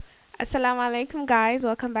Assalamu alaikum, guys.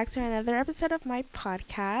 Welcome back to another episode of my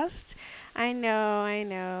podcast. I know,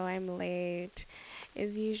 I'm late.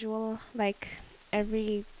 As usual, like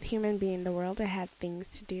every human being in the world, I had things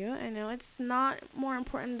to do. I know it's not more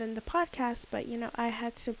important than the podcast, but I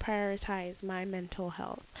had to prioritize my mental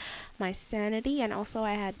health, my sanity, and also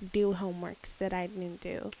I had to do homeworks that I didn't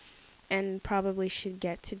do and probably should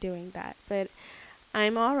get to doing that. But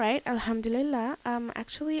I'm all right, alhamdulillah.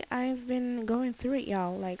 Actually, I've been going through it,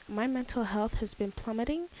 y'all. Like, my mental health has been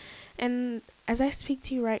plummeting, and as I speak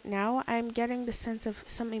to you right now, I'm getting the sense of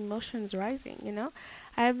some emotions rising.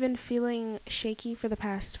 I've been feeling shaky for the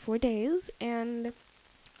past 4 days, and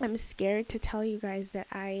I'm scared to tell you guys that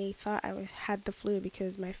I thought had the flu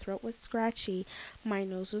because my throat was scratchy, my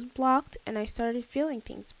nose was blocked, and I started feeling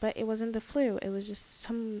things, but it wasn't the flu. It was just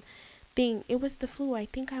some thing. It was the flu. I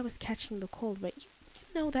think I was catching the cold, but you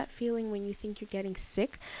know that feeling when you think you're getting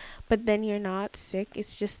sick, but then you're not sick.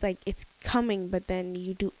 It's just like it's coming, but then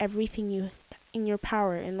you do everything you in your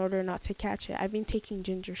power in order not to catch it. I've been taking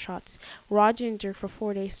ginger shots, raw ginger for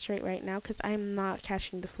 4 days straight right now because I am not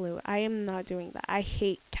catching the flu. I am not doing that. I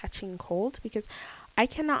hate catching cold because I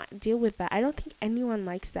cannot deal with that. I don't think anyone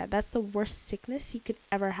likes that. That's the worst sickness you could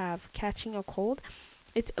ever have, catching a cold.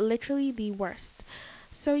 It's literally the worst.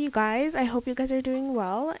 So, you guys, I hope you guys are doing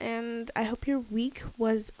well, and I hope your week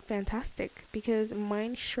was fantastic because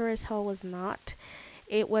mine sure as hell was not.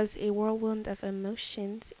 It was a whirlwind of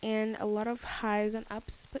emotions and a lot of highs and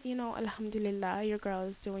ups, but alhamdulillah, your girl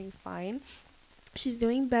is doing fine. She's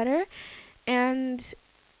doing better, and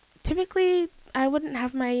typically I wouldn't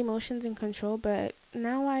have my emotions in control, but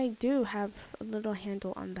now I do have a little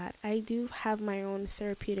handle on that. I do have my own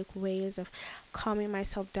therapeutic ways of calming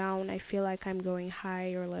myself down. I feel like I'm going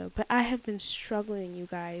high or low, but I have been struggling, you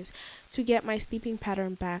guys, to get my sleeping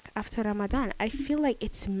pattern back after Ramadan. I feel like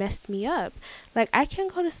it's messed me up. Like, I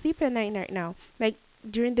can't go to sleep at night right now. Like,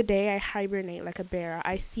 during the day I hibernate like a bear.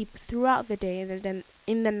 I sleep throughout the day, and then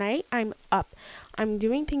in the night I'm up. I'm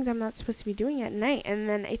doing things I'm not supposed to be doing at night, and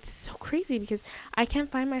then it's so crazy because I can't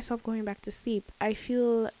find myself going back to sleep. I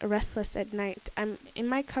feel restless at night. I'm in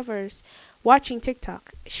my covers watching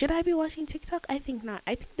TikTok. Should I be watching TikTok? I think not.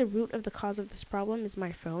 I think the root of the cause of this problem is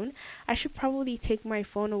my phone. I should probably take my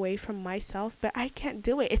phone away from myself, but I can't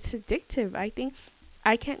do it. It's addictive. I think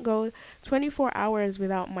I can't go 24 hours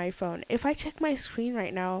without my phone. If I check my screen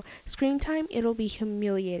right now, screen time, it'll be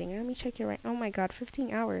humiliating. Let me check it right. Oh my god,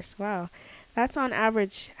 15 hours. Wow. That's on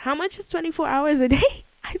average. How much is 24 hours a day?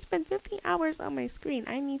 I spend 15 hours on my screen.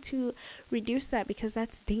 I need to reduce that because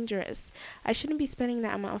that's dangerous. I shouldn't be spending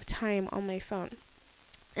that amount of time on my phone.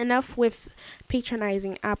 Enough with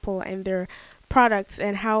patronizing Apple and their products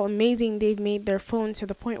and how amazing they've made their phone to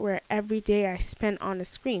the point where every day I spend on a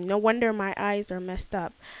screen. No wonder my eyes are messed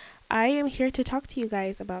up. I am here to talk to you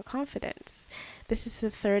guys about confidence. This is the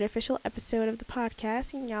third official episode of the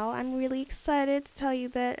podcast, and y'all, I'm really excited to tell you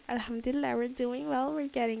that alhamdulillah, we're doing well, we're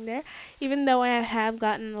getting there. Even though I have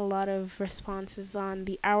gotten a lot of responses on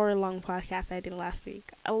the hour-long podcast I did last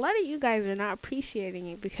week. A lot of you guys are not appreciating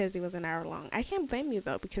it because it was an hour long. I can't blame you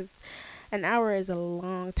though, because an hour is a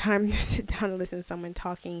long time to sit down and listen to someone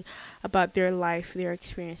talking about their life, their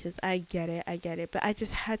experiences. I get it. But I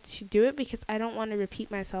just had to do it because I don't want to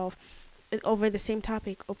repeat myself over the same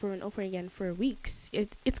topic over and over again for weeks.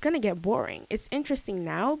 It's going to get boring. It's interesting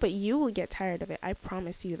now, but you will get tired of it. I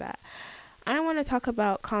promise you that. I want to talk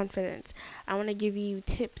about confidence. I want to give you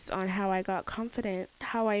tips on how I got confident,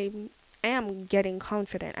 how I am getting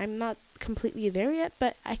confident. I'm not completely there yet,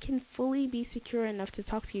 but I can fully be secure enough to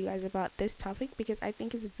talk to you guys about this topic because I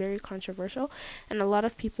think it's very controversial and a lot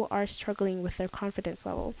of people are struggling with their confidence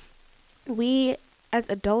level. We, as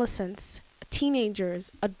adolescents,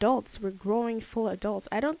 teenagers, adults, we're growing full adults.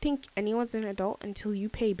 I don't think anyone's an adult until you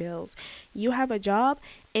pay bills. You have a job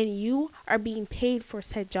and you are being paid for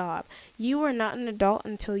said job. You are not an adult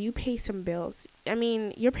until you pay some bills. I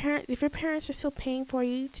mean, if your parents are still paying for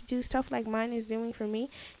you to do stuff like mine is doing for me,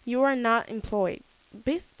 you are not employed.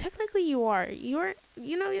 Technically you are.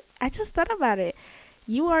 I just thought about it.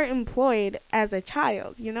 You are employed as a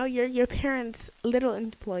child. You're your parents' little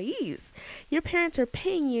employees. Your parents are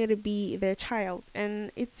paying you to be their child,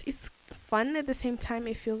 and it's fun at the same time.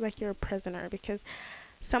 It feels like you're a prisoner because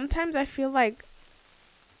sometimes I feel like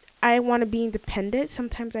I want to be independent.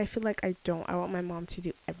 Sometimes I feel like I don't. I want my mom to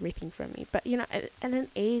do everything for me. But at an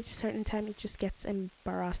age, certain time, it just gets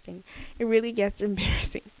embarrassing. It really gets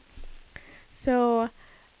embarrassing. So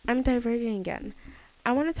I'm diverging again.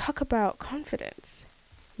 I want to talk about confidence.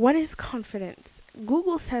 What is confidence?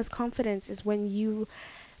 Google says confidence is when you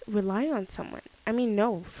rely on someone. I mean,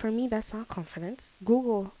 no, for me, that's not confidence.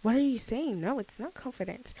 Google, what are you saying? No, it's not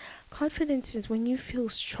confidence. Confidence is when you feel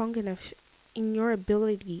strong enough in your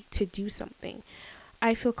ability to do something.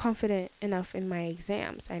 I feel confident enough in my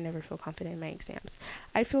exams. I never feel confident in my exams.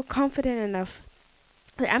 I feel confident enough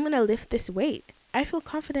that I'm going to lift this weight. I feel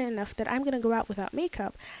confident enough that I'm going to go out without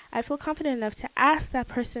makeup. I feel confident enough to ask that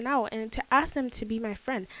person out and to ask them to be my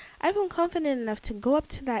friend. I feel confident enough to go up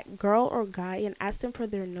to that girl or guy and ask them for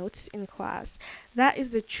their notes in class. That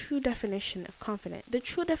is the true definition of confidence. The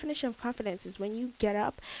true definition of confidence is when you get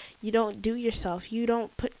up, you don't do yourself, you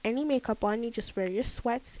don't put any makeup on, you just wear your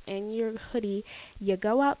sweats and your hoodie. You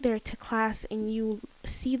go out there to class and you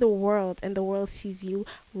see the world and the world sees you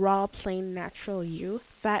raw, plain, natural you.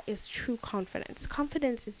 That is true confidence.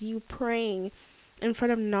 Confidence is you praying in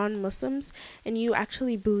front of non-Muslims and you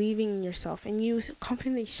actually believing in yourself and you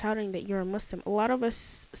confidently shouting that you're a Muslim. A lot of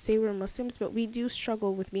us say we're Muslims, but we do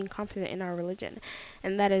struggle with being confident in our religion,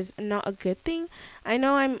 and that is not a good thing. I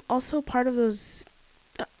know I'm also part of those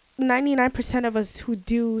 99% of us who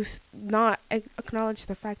do not acknowledge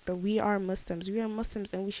the fact that we are Muslims. We are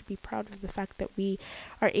Muslims and we should be proud of the fact that we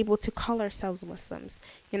are able to call ourselves Muslims,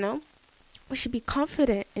 you know? We should be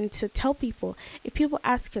confident and to tell people, if people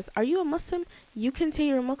ask us, are you a Muslim? You can say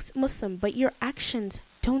you're a Muslim, but your actions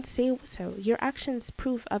don't say so. Your actions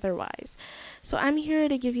prove otherwise. So I'm here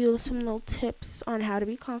to give you some little tips on how to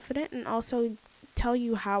be confident and also tell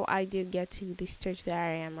you how I did get to the stage that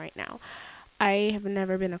I am right now. I have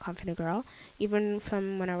never been a confident girl. Even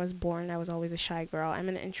from when I was born, I was always a shy girl. I'm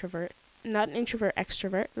an introvert. Not an introvert,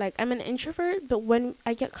 extrovert. Like, I'm an introvert, but when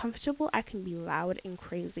I get comfortable, I can be loud and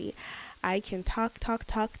crazy. I can talk.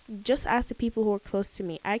 Just ask the people who are close to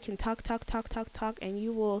me. I can talk, and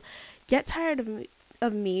you will get tired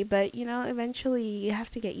of me, but, you know, eventually you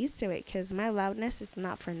have to get used to it because my loudness is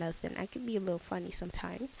not for nothing. I can be a little funny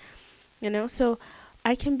sometimes, you know? So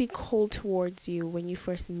I can be cold towards you when you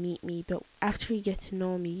first meet me, but after you get to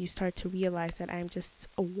know me, you start to realize that I'm just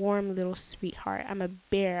a warm little sweetheart. I'm a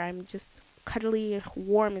bear. I'm just cuddly,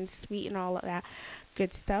 warm, and sweet, and all of that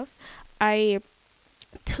good stuff. I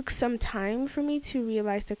took some time for me to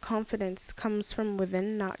realize that confidence comes from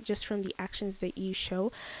within, not just from the actions that you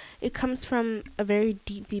show. It comes from a very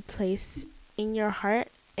deep place in your heart,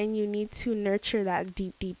 and you need to nurture that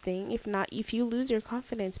deep thing. If not, if you lose your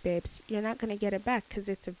confidence, babes, you're not going to get it back because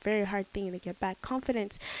it's a very hard thing to get back.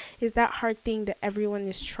 Confidence is that hard thing that everyone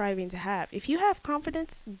is striving to have. If you have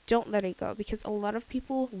confidence, don't let it go, because a lot of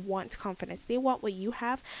people want confidence. They want what you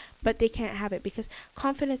have, but they can't have it because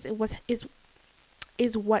confidence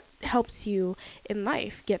is what helps you in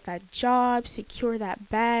life get that job, secure that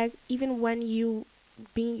bag. Even when you're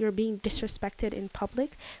being disrespected in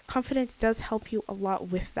public, confidence does help you a lot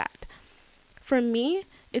with that. For me,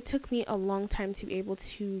 it took me a long time to be able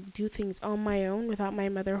to do things on my own without my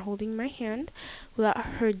mother holding my hand, without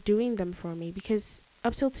her doing them for me, because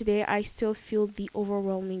up till today I still feel the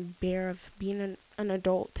overwhelming bear of being an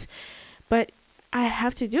adult. But I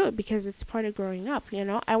have to do it because it's part of growing up, you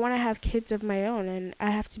know? I want to have kids of my own and I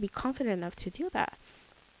have to be confident enough to do that.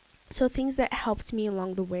 So things that helped me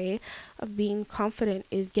along the way of being confident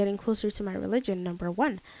is getting closer to my religion, number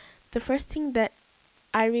one. The first thing that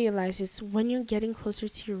I realized is when you're getting closer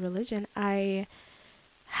to your religion, I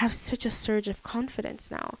have such a surge of confidence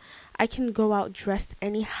now. I can go out dressed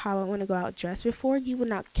anyhow I want to go out dressed. Before, you would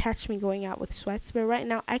not catch me going out with sweats, but right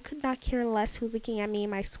now I could not care less who's looking at me in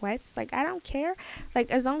my sweats. Like, I don't care. Like,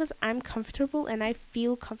 as long as I'm comfortable and I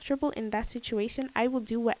feel comfortable in that situation, I will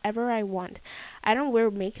do whatever I want. I don't wear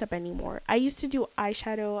makeup anymore. I used to do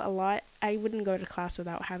eyeshadow a lot. I wouldn't go to class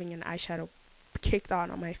without having an eyeshadow kicked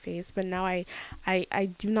on my face, but now I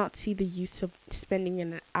do not see the use of spending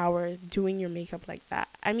an hour doing your makeup like that.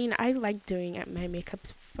 I mean, I like doing my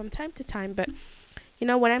makeups from time to time, but you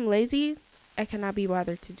know, when I'm lazy, I cannot be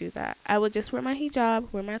bothered to do that. I will just wear my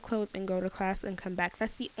hijab, wear my clothes, and go to class and come back.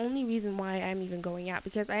 That's the only reason why I'm even going out,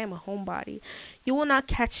 because I am a homebody. You will not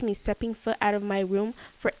catch me stepping foot out of my room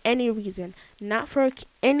for any reason, not for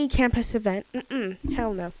any campus event.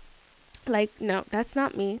 Hell no. Like, no, that's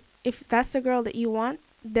not me. If that's the girl that you want,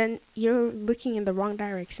 then you're looking in the wrong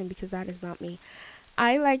direction, because that is not me.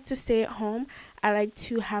 I like to stay at home. I like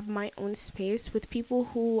to have my own space with people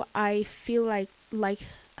who I feel like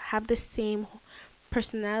have the same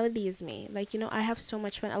personality as me. Like, you know, I have so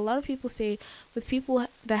much fun. A lot of people say with people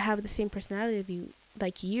that have the same personality as you,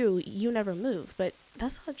 like you never move, but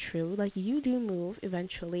that's not true. Like, you do move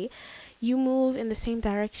eventually. You move in the same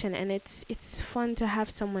direction, and it's fun to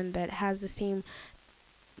have someone that has the same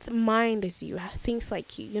mind as you, thinks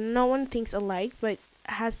like you. You know, no one thinks alike, but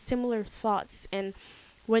has similar thoughts and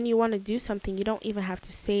when you want to do something, you don't even have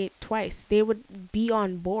to say it twice. They would be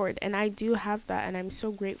on board. And I do have that. And I'm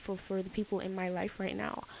so grateful for the people in my life right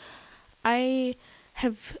now. I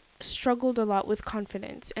have struggled a lot with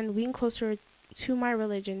confidence, and being closer to my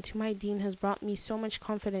religion, to my deen, has brought me so much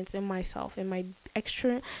confidence in myself, in my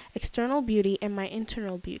external beauty and my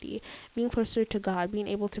internal beauty. Being closer to God, being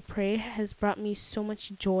able to pray, has brought me so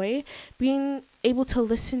much joy. Being able to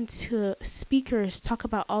listen to speakers talk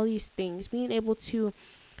about all these things, being able to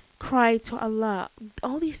cry to Allah,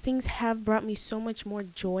 all these things have brought me so much more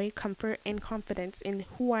joy, comfort, and confidence in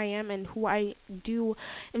who I am and who I do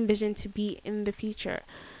envision to be in the future.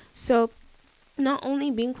 So not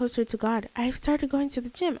only being closer to God, I've started going to the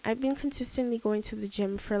gym. I've been consistently going to the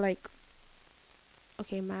gym for like,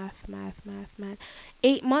 okay, math,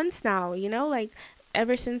 8 months now, like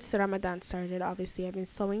ever since Ramadan started. Obviously I've been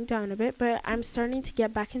slowing down a bit, but I'm starting to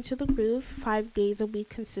get back into the groove, 5 days a week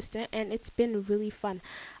consistent, and it's been really fun.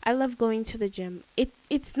 I love going to the gym.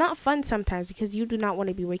 It's not fun sometimes because you do not want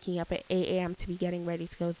to be waking up at 8 a.m. to be getting ready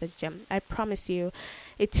to go to the gym. I promise you,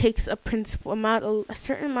 it takes a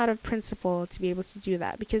certain amount of principle to be able to do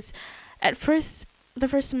that, because at first, the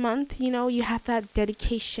first month, you have that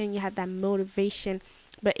dedication, you have that motivation,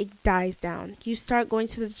 but it dies down. You start going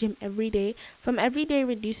to the gym every day. From every day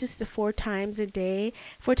reduces to 4 times a day,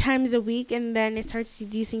 4 times a week, and then it starts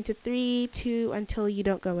reducing to 3, 2, until you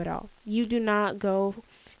don't go at all. You do not go.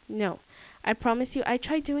 No. I promise you, I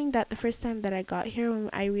tried doing that the first time that I got here when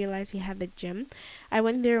I realized we had the gym. I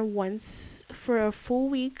went there once for a full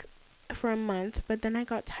week, for a month, but then I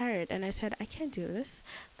got tired and I said, I can't do this.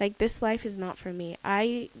 Like, this life is not for me.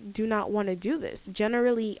 I do not want to do this.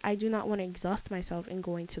 Generally, I do not want to exhaust myself in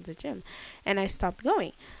going to the gym. And I stopped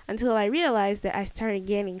going until I realized that I started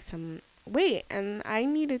gaining some weight and I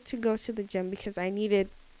needed to go to the gym because I needed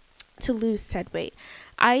to lose said weight.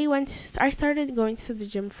 I started going to the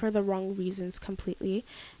gym for the wrong reasons completely,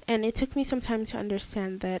 and it took me some time to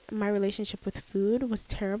understand that my relationship with food was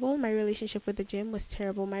terrible, my relationship with the gym was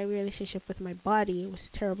terrible, my relationship with my body was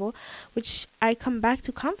terrible, which I come back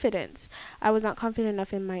to confidence. I was not confident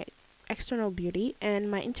enough in my external beauty, and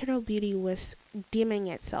my internal beauty was dimming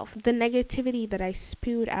itself. The negativity that I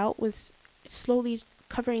spewed out was slowly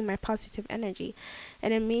covering my positive energy,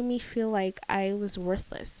 and it made me feel like I was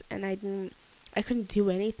worthless and I couldn't do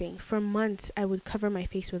anything. For months, I would cover my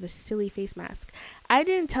face with a silly face mask. I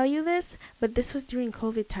didn't tell you this, but this was during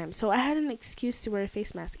COVID time, so I had an excuse to wear a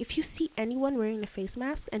face mask. If you see anyone wearing a face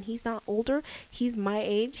mask and he's not older, he's my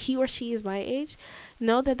age, he or she is my age,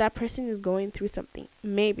 know that that person is going through something.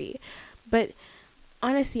 Maybe. But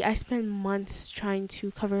honestly, I spent months trying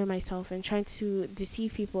to cover myself and trying to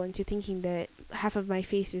deceive people into thinking that half of my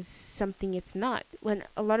face is something it's not. When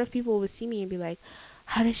a lot of people would see me and be like,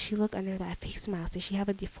 how does she look under that face mask? Does she have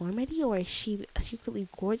a deformity, or is she secretly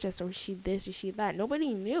gorgeous, or is she this, or is she that?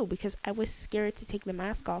 Nobody knew because I was scared to take the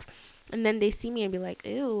mask off. And then they see me and be like,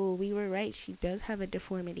 ew, we were right. She does have a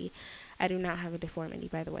deformity. I do not have a deformity,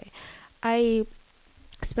 by the way. I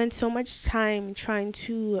spent so much time trying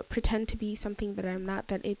to pretend to be something that I'm not,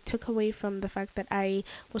 that it took away from the fact that I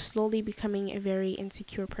was slowly becoming a very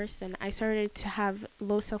insecure person. I started to have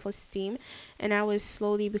low self-esteem, and I was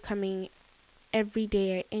slowly becoming every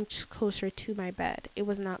day an inch closer to my bed. It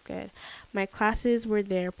was not good. My classes were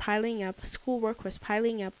there piling up, schoolwork was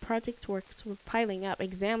piling up, project works were piling up,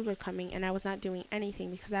 exams were coming, and I was not doing anything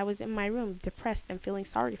because I was in my room depressed and feeling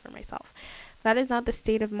sorry for myself. That is not the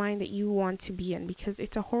state of mind that you want to be in, because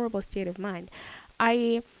it's a horrible state of mind.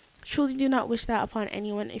 I truly do not wish that upon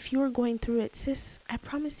anyone. If you are going through it, sis, I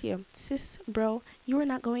promise you, sis, bro, you are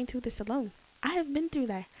not going through this alone. I have been through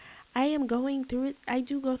that. I am going through it. I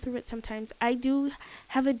do go through it sometimes. I do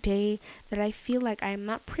have a day that I feel like I am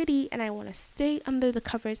not pretty and I want to stay under the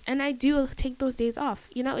covers, and I do take those days off.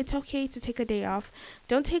 It's okay to take a day off.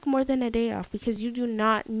 Don't take more than a day off, because you do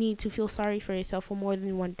not need to feel sorry for yourself for more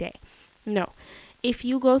than one day. No. If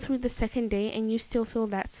you go through the second day and you still feel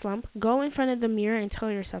that slump, go in front of the mirror and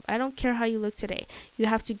tell yourself, I don't care how you look today. You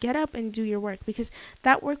have to get up and do your work, because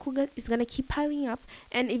that work is going to keep piling up.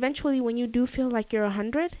 And eventually, when you do feel like you're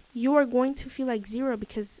 100, you are going to feel like 0,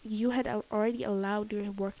 because you had already allowed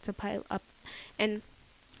your work to pile up. And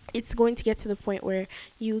it's going to get to the point where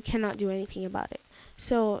you cannot do anything about it.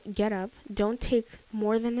 So get up. Don't take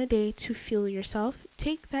more than a day to feel yourself.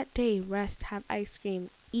 Take that day, rest, have ice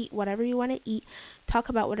cream, eat whatever you want to eat, talk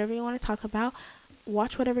about whatever you want to talk about,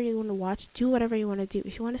 watch whatever you want to watch, do whatever you want to do.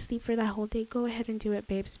 If you want to sleep for that whole day, go ahead and do it,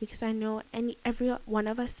 babes, because I know every one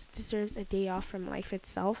of us deserves a day off from life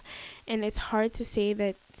itself. And it's hard to say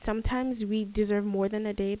that sometimes we deserve more than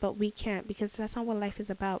a day, but we can't, because that's not what life is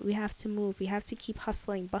about. We have to move. We have to keep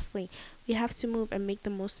hustling, bustling. We have to move and make the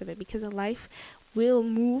most of it, because a life will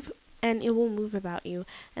move and it will move without you,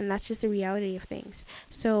 and that's just the reality of things.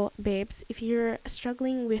 So babes, if you're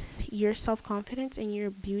struggling with your self-confidence and your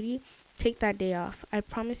beauty, take that day off. I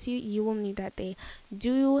promise you, you will need that day.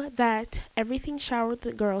 Do that everything shower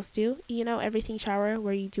that girls do, everything shower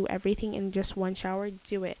where you do everything in just one shower.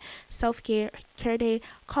 Do it. Self-care day.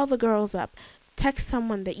 Call the girls up, text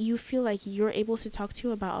someone that you feel like you're able to talk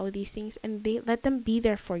to about all of these things, and they let them be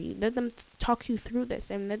there for you. Let them talk you through this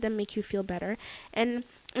and let them make you feel better, and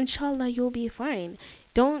inshallah you'll be fine.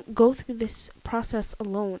 Don't go through this process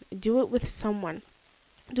alone. Do it with someone.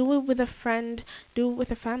 Do it with a friend. Do it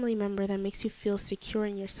with a family member that makes you feel secure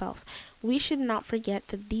in yourself. We should not forget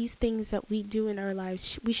that these things that we do in our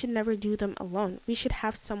lives, we should never do them alone. We should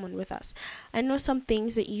have someone with us. I know some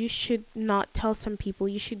things that you should not tell some people.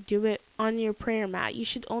 You should do it on your prayer mat. You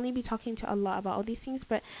should only be talking to Allah about all these things,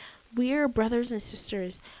 but we are brothers and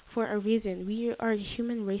sisters for a reason. We are a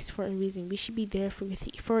human race for a reason. We should be there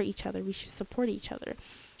for each other. We should support each other.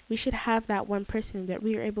 We should have that one person that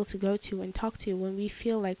we are able to go to and talk to when we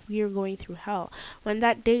feel like we are going through hell, when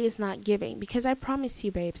that day is not giving. Because I promise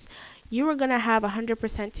you, babes, you are going to have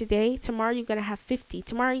 100% today. Tomorrow you're going to have 50.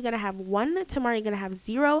 Tomorrow you're going to have 1. Tomorrow you're going to have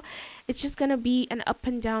 0. It's just going to be an up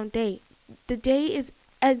and down day. The day is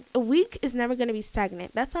a week is never going to be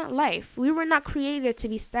stagnant. That's not life. We were not created to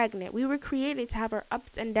be stagnant. We were created to have our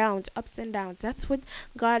ups and downs, ups and downs. That's what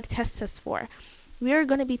God tests us for. We are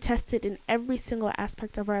going to be tested in every single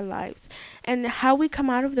aspect of our lives. And how we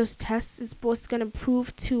come out of those tests is what's going to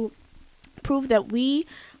prove that we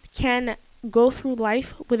can go through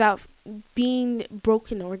life without being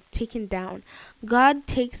broken or taken down. God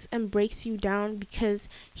takes and breaks you down because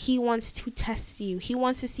he wants to test you. He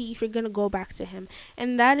wants to see if you're going to go back to him.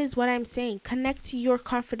 And that is what I'm saying. Connect your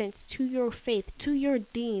confidence to your faith, to your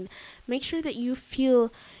deen. Make sure that you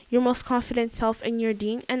feel your most confident self in your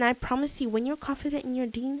deen. And I promise you, when you're confident in your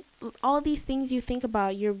deen, all these things you think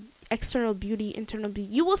about, your external beauty, internal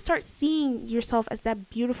beauty, you will start seeing yourself as that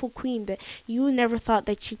beautiful queen that you never thought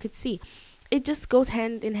that you could see. It just goes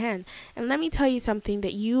hand in hand. And let me tell you something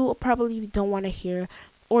that you probably don't want to hear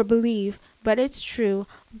or believe, but it's true.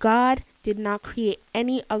 God did not create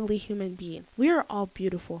any ugly human being. We are all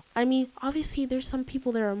beautiful. I mean, obviously there's some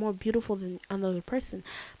people that are more beautiful than another person,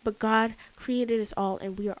 but God created us all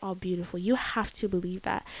and we are all beautiful. You have to believe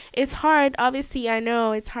that. It's hard. Obviously, I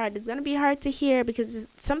know it's hard. It's going to be hard to hear because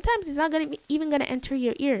sometimes it's not going to be even going to enter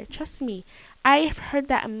your ear. Trust me. I've heard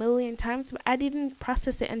that a million times, but I didn't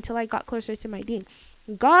process it until I got closer to my deen.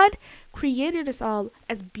 God created us all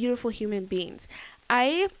as beautiful human beings.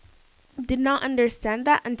 I did not understand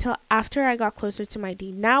that until after I got closer to my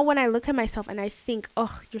deen. Now when I look at myself and I think,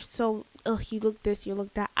 oh, you're so, you look this, you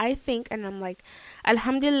look that, I think and I'm like,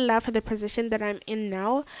 alhamdulillah for the position that I'm in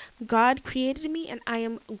now. God created me and I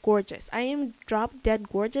am gorgeous. I am drop dead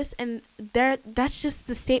gorgeous, and that's just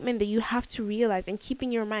the statement that you have to realize and keep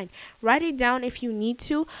in your mind. Write it down if you need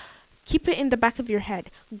to. Keep it in the back of your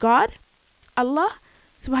head. God, Allah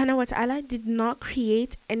Subhanahu wa ta'ala did not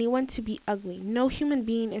create anyone to be ugly. No human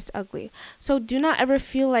being is ugly. So do not ever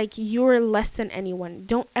feel like you're less than anyone.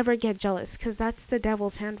 Don't ever get jealous, because that's the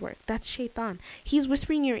devil's handwork. That's shaitan. He's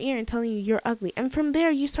whispering in your ear and telling you you're ugly. And from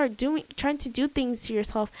there you start trying to do things to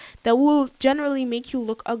yourself that will generally make you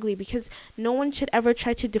look ugly, because no one should ever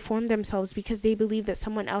try to deform themselves because they believe that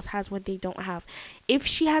someone else has what they don't have. If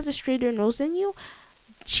she has a straighter nose than you,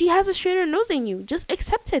 she has a straighter nose than you. Just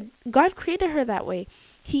accept it. God created her that way.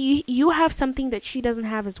 You have something that she doesn't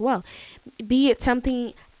have as well, be it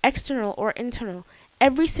something external or internal.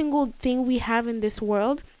 Every single thing we have in this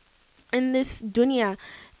world, in this dunya,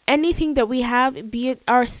 anything that we have, be it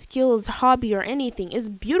our skills, hobby, or anything, is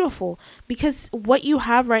beautiful, because what you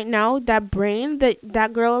have right now, that brain,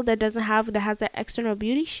 that girl that has that external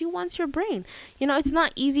beauty, she wants your brain. It's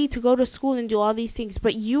not easy to go to school and do all these things,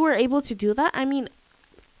 but you were able to do that. I mean,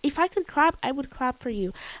 if I could clap, I would clap for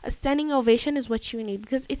you. A standing ovation is what you need,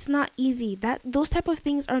 because it's not easy. Those type of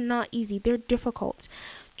things are not easy. They're difficult.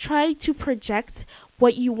 Try to project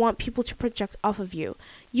what you want people to project off of you.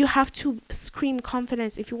 You have to scream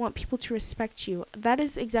confidence if you want people to respect you. That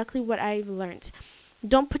is exactly what I've learned.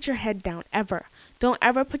 Don't put your head down, ever. Don't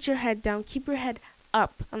ever put your head down. Keep your head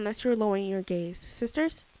up unless you're lowering your gaze.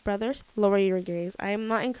 Sisters, brothers, lower your gaze. I am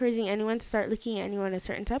not encouraging anyone to start looking at anyone a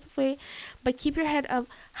certain type of way, but keep your head up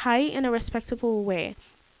high in a respectable way.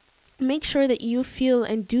 make sure that you feel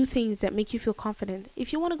and do things that make you feel confident.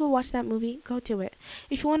 If you want to go watch that movie, go do it.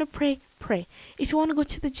 If you want to pray, pray. If you want to go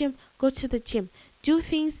to the gym, go to the gym. Do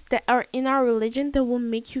things that are in our religion that will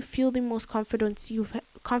make you feel the most confident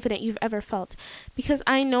you've ever felt. Because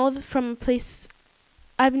I know that from a place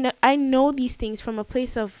I know these things from a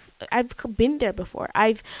place of I've been there before.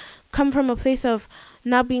 I've come from a place of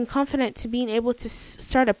not being confident to being able to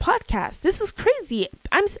start a podcast. This is crazy.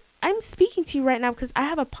 I'm speaking to you right now because I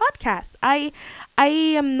have a podcast. I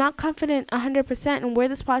am not confident 100% in where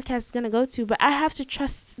this podcast is going to go to, but I have to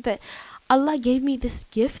trust that Allah gave me this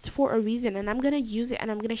gift for a reason, and I'm going to use it, and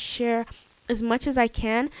I'm going to share as much as I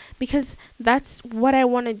can, because that's what I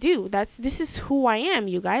want to do. This is who I am,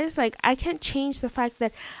 you guys. Like, I can't change the fact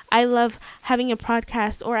that I love having a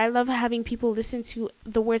podcast, or I love having people listen to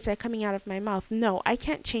the words that are coming out of my mouth. No, I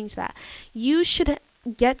can't change that. You should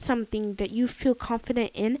get something that you feel confident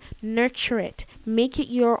in, nurture it, make it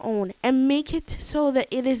your own, and make it so that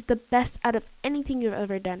it is the best out of anything you've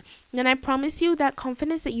ever done. And I promise you, that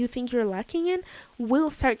confidence that you think you're lacking in will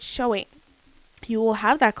start showing. You will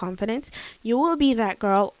have that confidence, you will be that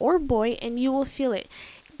girl or boy, and you will feel it.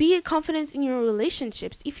 Be it confidence in your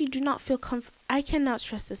relationships. If you do not feel I cannot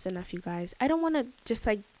stress this enough, you guys. I don't want to just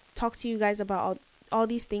like talk to you guys about all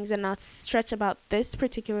these things and not stretch about this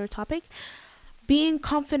particular topic. Being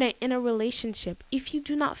confident in a relationship. If you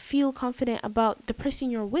do not feel confident about the person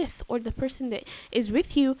you're with or the person that is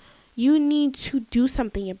with you, you need to do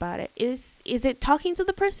something about it. Is it talking to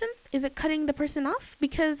the person? Is it cutting the person off?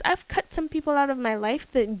 Because I've cut some people out of my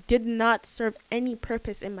life that did not serve any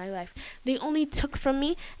purpose in my life. They only took from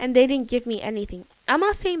me and they didn't give me anything. I'm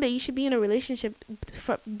not saying that you should be in a relationship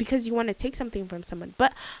because you want to take something from someone,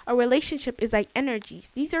 but a relationship is like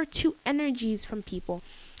energies. These are two energies from people.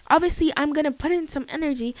 Obviously, I'm going to put in some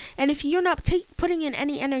energy, and if you're not putting in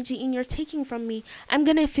any energy and you're taking from me, I'm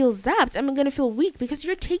going to feel zapped. I'm going to feel weak because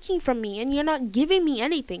you're taking from me and you're not giving me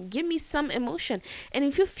anything. Give me some emotion. And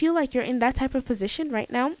if you feel like you're in that type of position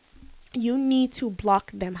right now, you need to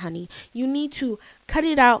block them, honey. You need to cut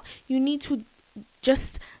it out. You need to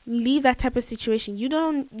just leave that type of situation. You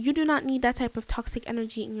do not need that type of toxic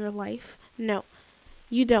energy in your life. No.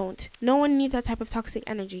 You don't. No one needs that type of toxic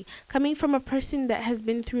energy. Coming from a person that has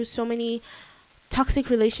been through so many toxic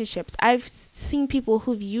relationships, I've seen people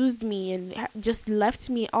who've used me and just left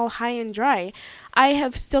me all high and dry. I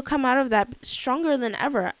have still come out of that stronger than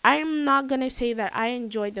ever. I'm not going to say that I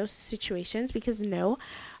enjoyed those situations, because no,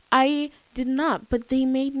 I did not. But they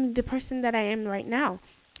made me the person that I am right now.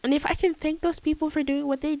 And if I can thank those people for doing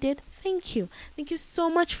what they did, thank you. Thank you so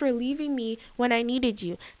much for leaving me when I needed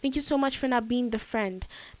you. Thank you so much for not being the friend,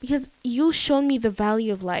 because you showed me the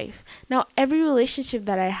value of life. Now, every relationship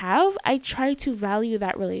that I have, I try to value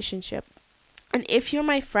that relationship. And if you're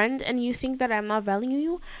my friend and you think that I'm not valuing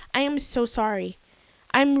you, I am so sorry.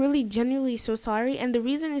 I'm really genuinely so sorry. And the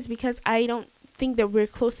reason is because I don't think that we're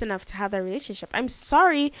close enough to have that relationship. I'm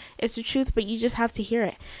sorry, it's the truth, but you just have to hear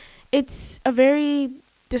it. It's a very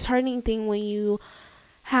disheartening thing when you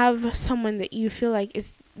have someone that you feel like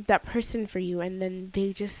is that person for you, and then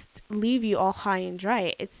they just leave you all high and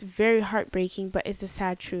dry. It's very heartbreaking, but it's the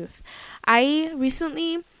sad truth. I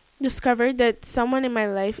recently discovered that someone in my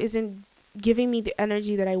life isn't giving me the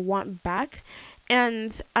energy that I want back,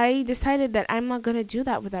 and I decided that I'm not going to do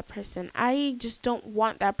that with that person. I just don't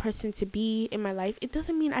want that person to be in my life. It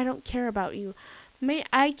doesn't mean I don't care about you.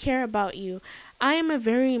 I care about you. I am a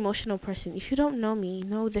very emotional person. If you don't know me,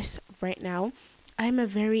 know this right now. I'm a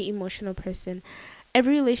very emotional person.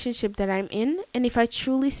 Every relationship that I'm in, and if I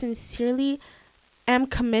truly, sincerely am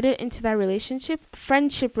committed into that relationship,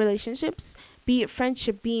 friendship relationships, be it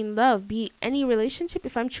friendship, be it love, be it any relationship,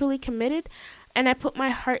 if I'm truly committed and I put my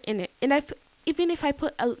heart in it, and even if I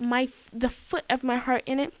put the foot of my heart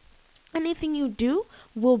in it, anything you do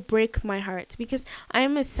will break my heart, because I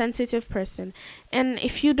am a sensitive person. And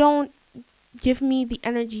if you don't give me the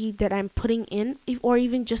energy that I'm putting in, or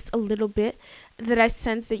even just a little bit that I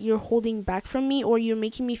sense that you're holding back from me, or you're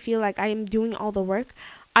making me feel like I am doing all the work,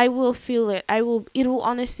 I will feel it. It will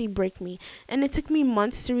honestly break me. And it took me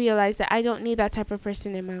months to realize that I don't need that type of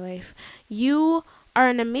person in my life. You are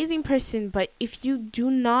an amazing person, but if you do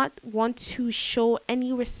not want to show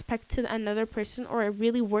any respect to another person or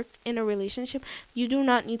really work in a relationship, you do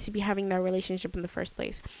not need to be having that relationship in the first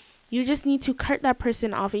place. You just need to cut that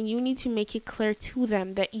person off, and you need to make it clear to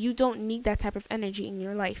them that you don't need that type of energy in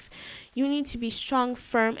your life. You need to be strong,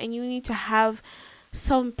 firm, and you need to have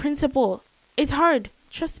some principle. It's hard.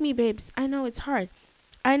 Trust me, babes. I know it's hard.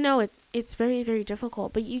 I know it's very, very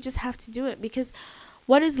difficult, but you just have to do it, because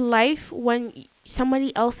What is life when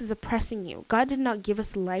somebody else is oppressing you? God did not give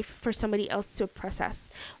us life for somebody else to oppress us.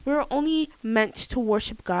 We're only meant to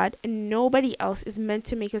worship God, and nobody else is meant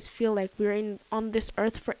to make us feel like we're on this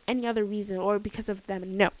earth for any other reason or because of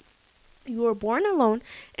them. No. You were born alone,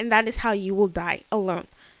 and that is how you will die, alone.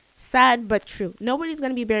 Sad but true. Nobody's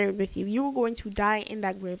going to be buried with you. You are going to die in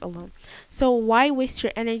that grave alone. So why waste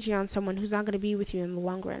your energy on someone who's not going to be with you in the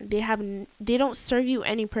long run? They don't serve you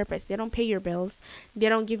any purpose. They don't pay your bills. They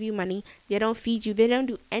don't give you money. They don't feed you. They don't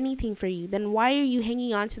do anything for you. Then why are you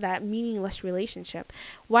hanging on to that meaningless relationship?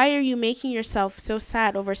 Why are you making yourself so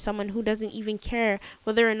sad over someone who doesn't even care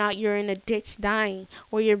whether or not you're in a ditch dying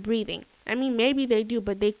or you're breathing? I mean, maybe they do,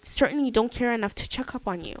 but they certainly don't care enough to check up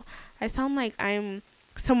on you. I sound like I'm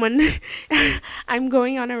someone I'm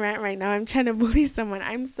going on a rant right now. I'm trying to bully someone.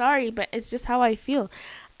 I'm sorry, but it's just how I feel.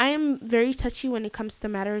 I am very touchy when it comes to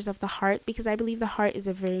matters of the heart, because I believe the heart is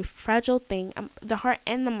a very fragile thing. The heart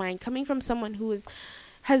and the mind, coming from someone who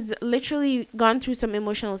has literally gone through some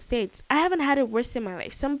emotional states. I haven't had it worse in my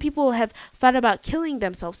life. Some people have thought about killing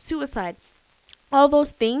themselves, suicide, all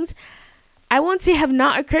those things. I won't say have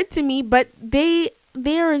not occurred to me, but they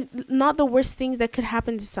are not the worst things that could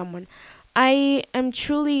happen to someone. I am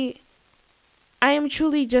truly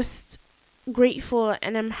just grateful,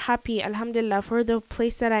 and I'm happy, alhamdulillah, for the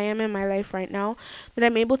place that I am in my life right now, that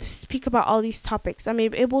I'm able to speak about all these topics. I'm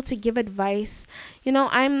able to give advice.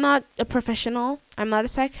 I'm not a professional. I'm not a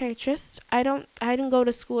psychiatrist. I didn't go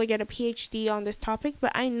to school or get a PhD on this topic,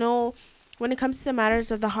 but I know when it comes to the matters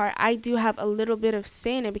of the heart, I do have a little bit of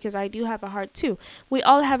say in it, because I do have a heart too. We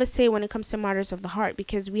all have a say when it comes to matters of the heart,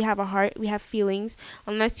 because we have a heart, we have feelings.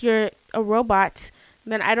 Unless you're a robot,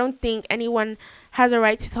 then I don't think anyone has a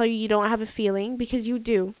right to tell you don't have a feeling, because you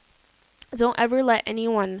do. Don't ever let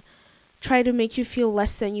anyone try to make you feel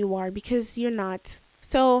less than you are, because you're not.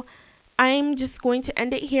 So I'm just going to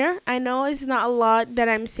end it here. I know it's not a lot that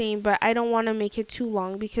I'm saying, but I don't want to make it too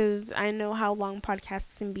long, because I know how long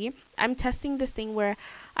podcasts can be. I'm testing this thing where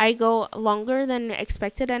I go longer than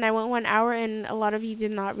expected, and I went 1 hour, and a lot of you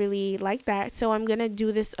did not really like that. So I'm going to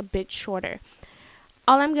do this a bit shorter.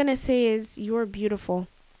 All I'm going to say is you are beautiful.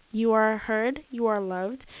 You are heard. You are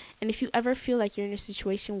loved. And if you ever feel like you're in a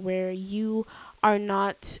situation where you are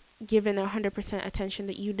not given 100% attention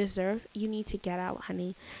that you deserve, you need to get out,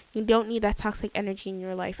 honey. You don't need that toxic energy in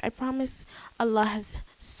your life. I promise Allah has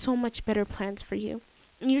so much better plans for you.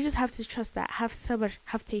 You just have to trust that. Have sabr,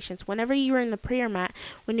 have patience. Whenever you're in the prayer mat,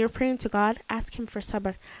 when you're praying to God, ask Him for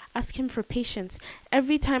sabr. Ask Him for patience.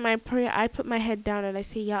 Every time I pray, I put my head down and I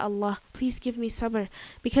say, Ya Allah, please give me sabr.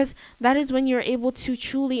 Because that is when you're able to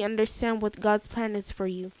truly understand what God's plan is for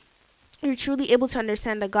you. You're truly able to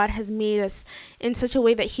understand that God has made us in such a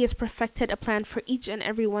way that He has perfected a plan for each and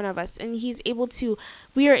every one of us. And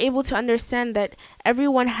we are able to understand that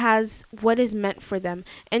everyone has what is meant for them.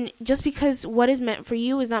 And just because what is meant for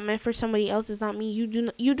you is not meant for somebody else does not mean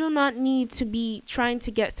you do not need to be trying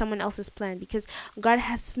to get someone else's plan, because God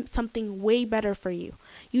has something way better for you.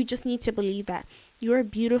 You just need to believe that. You are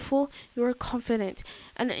beautiful, you are confident,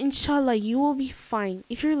 and inshallah you will be fine.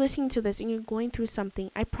 If you're listening to this and you're going through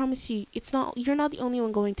something, I promise you you're not the only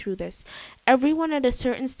one going through this. Everyone at a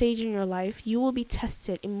certain stage in your life, you will be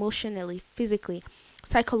tested emotionally, physically,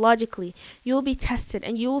 psychologically. You will be tested,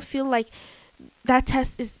 and you will feel like that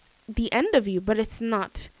test is the end of you, but it's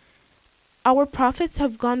not. Our prophets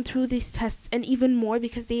have gone through these tests and even more,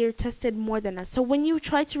 because they are tested more than us. So when you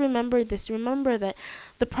try to remember this, remember that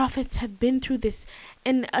the prophets have been through this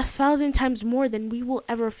and 1,000 times more than we will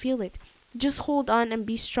ever feel it. Just hold on and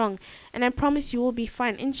be strong. And I promise you will be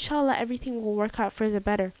fine. Inshallah, everything will work out for the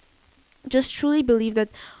better. Just truly believe that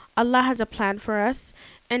Allah has a plan for us,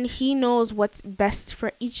 and He knows what's best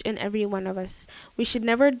for each and every one of us. We should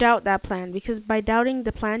never doubt that plan, because by doubting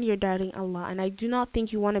the plan, you're doubting Allah. And I do not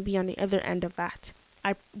think you want to be on the other end of that.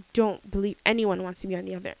 I don't believe anyone wants to be on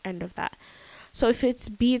the other end of that. So if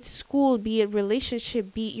be it school, be it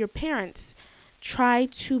relationship, be it your parents, try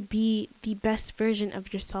to be the best version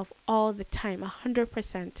of yourself all the time,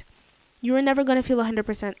 100%. You are never going to feel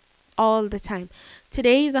 100% all the time.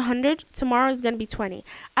 Today is 100, tomorrow is going to be 20.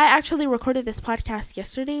 I actually recorded this podcast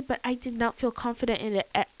yesterday, but I did not feel confident in it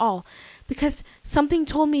at all, because something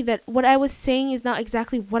told me that what I was saying is not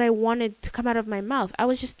exactly what I wanted to come out of my mouth. I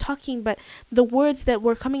was just talking, but the words that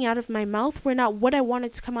were coming out of my mouth were not what I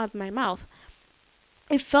wanted to come out of my mouth.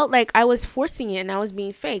 It felt like I was forcing it and I was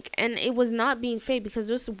being fake, and it was not being fake, because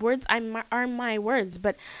those words are my words,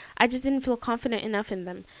 but I just didn't feel confident enough in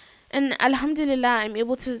them. And alhamdulillah, I'm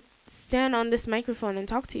able to stand on this microphone and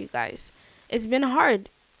talk to you guys. It's been hard.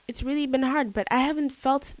 it's really been hard, but I haven't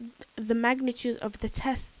felt the magnitude of the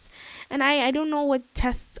tests. And I don't know what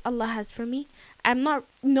tests Allah has for me. I'm not,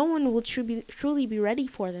 no one will truly be ready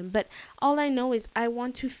for them. But all I know is I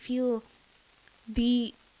want to feel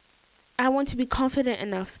the, I want to be confident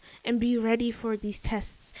enough and be ready for these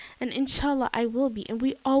tests. And inshallah, I will be, and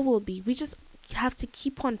we all will be. We just have to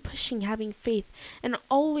keep on pushing, having faith, and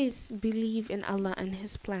always believe in Allah and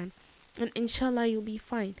His plan. And inshallah, you'll be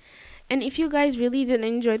fine. And if you guys really did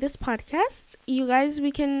enjoy this podcast, you guys,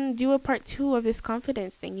 we can do a part 2 of this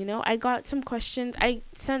confidence thing. You know, I got some questions. I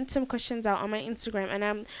sent some questions out on my Instagram, and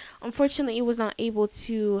I'm unfortunately was not able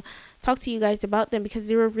to talk to you guys about them because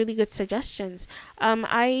they were really good suggestions.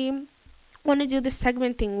 I want to do this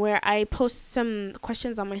segment thing where I post some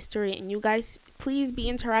questions on my story, and you guys please be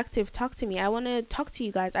interactive. Talk to me. I want to talk to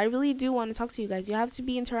you guys. I really do want to talk to you guys. You have to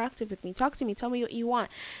be interactive with me. Talk to me. Tell me what you want.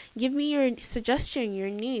 Give me your suggestion, your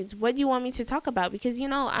needs. What do you want me to talk about? Because, you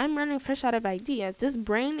know, I'm running fresh out of ideas. This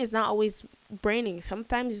brain is not always braining.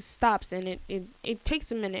 Sometimes it stops, and it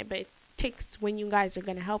takes a minute, but it takes when you guys are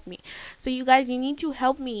going to help me. So you guys, you need to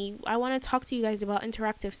help me. I want to talk to you guys about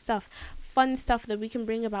interactive stuff, fun stuff that we can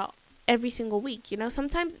bring about every single week. You know,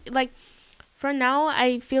 sometimes, like, for now,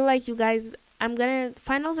 I feel like you guys,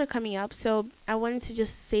 finals are coming up, so I wanted to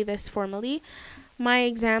just say this formally. My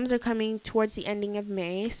exams are coming towards the ending of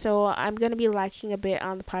May, so I'm gonna be lacking a bit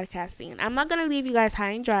on the podcasting, and I'm not gonna leave you guys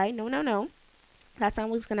high and dry. No, that's not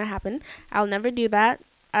what's gonna happen. I'll never do that.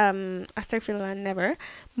 Astaghfirullah, never.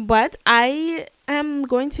 But I am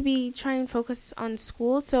going to be trying to focus on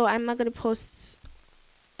school, so I'm not gonna post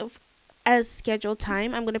as scheduled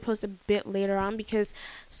time. I'm going to post a bit later on because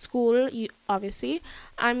school, obviously.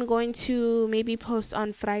 I'm going to maybe post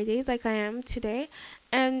on Fridays like I am today,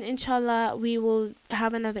 and inshallah we will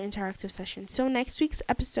have another interactive session. So next week's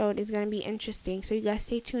episode is going to be interesting, so you guys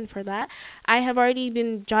stay tuned for that. I have already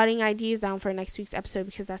been jotting ideas down for next week's episode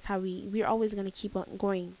because that's how we're always going to keep on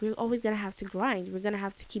going. We're always going to have to grind. We're going to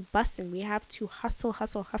have to keep busting. We have to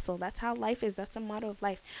hustle. That's how life is. That's the motto of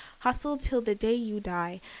life. Hustle till the day you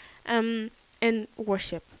die. And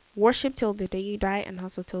worship till the day you die, and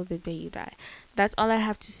hustle till the day you die. That's all I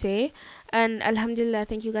have to say. And alhamdulillah,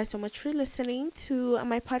 thank you guys so much for listening to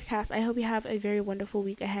my podcast. I hope you have a very wonderful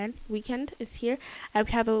week ahead. Weekend is here. I hope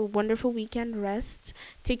you have a wonderful weekend. Rest,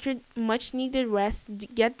 take your much needed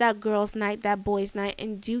rest, get that girls night, that boys night,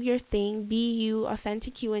 and do your thing. Be you,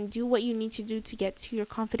 authentic you, and do what you need to do to get to your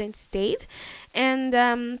confident state.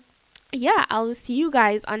 And yeah, I'll see you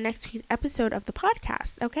guys on next week's episode of the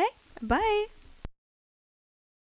podcast. Okay, bye.